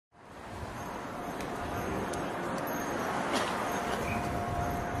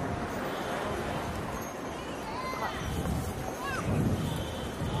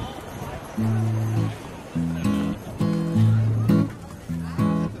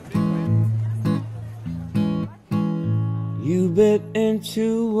You bit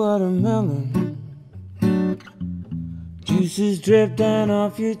into watermelon, juices drip down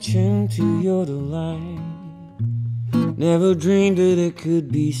off your chin to your delight. Never dreamed that it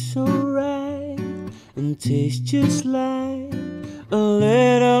could be so right and taste just like a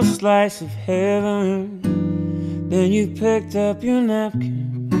little slice of heaven. Then you picked up your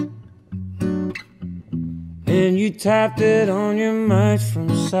napkin and you tapped it on your mouth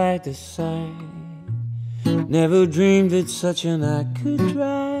from side to side. Never dreamed that such an act could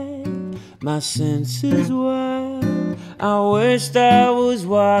drive my senses wild. I wished I was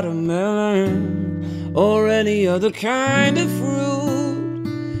watermelon or any other kind of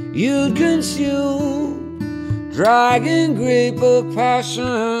fruit you'd consume, dragon grape of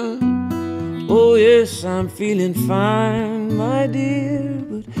passion. Oh yes, I'm feeling fine, my dear,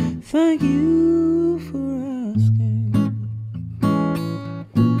 but thank you for asking.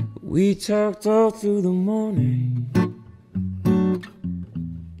 We talked all through the morning,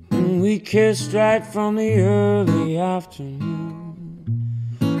 and we kissed right from the early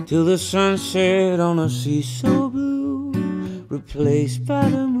afternoon till the sun set on a sea so blue, replaced by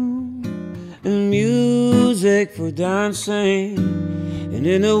the moon and music for dancing. And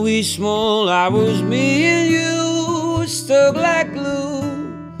in the wee small hours, me and you were stuck like glue,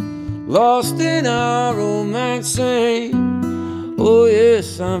 lost in our romancing. Oh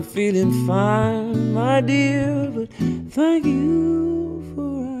yes, I'm feeling fine, my dear, but thank you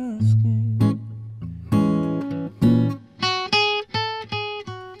for asking.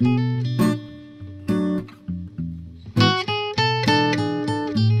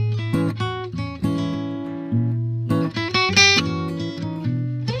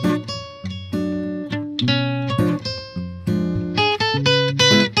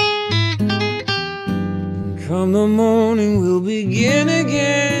 Come the morning, we'll begin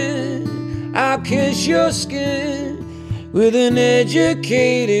again. I'll kiss your skin with an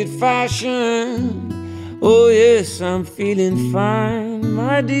educated fashion. Oh yes, I'm feeling fine,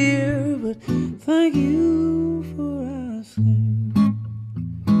 my dear, but thank you for asking.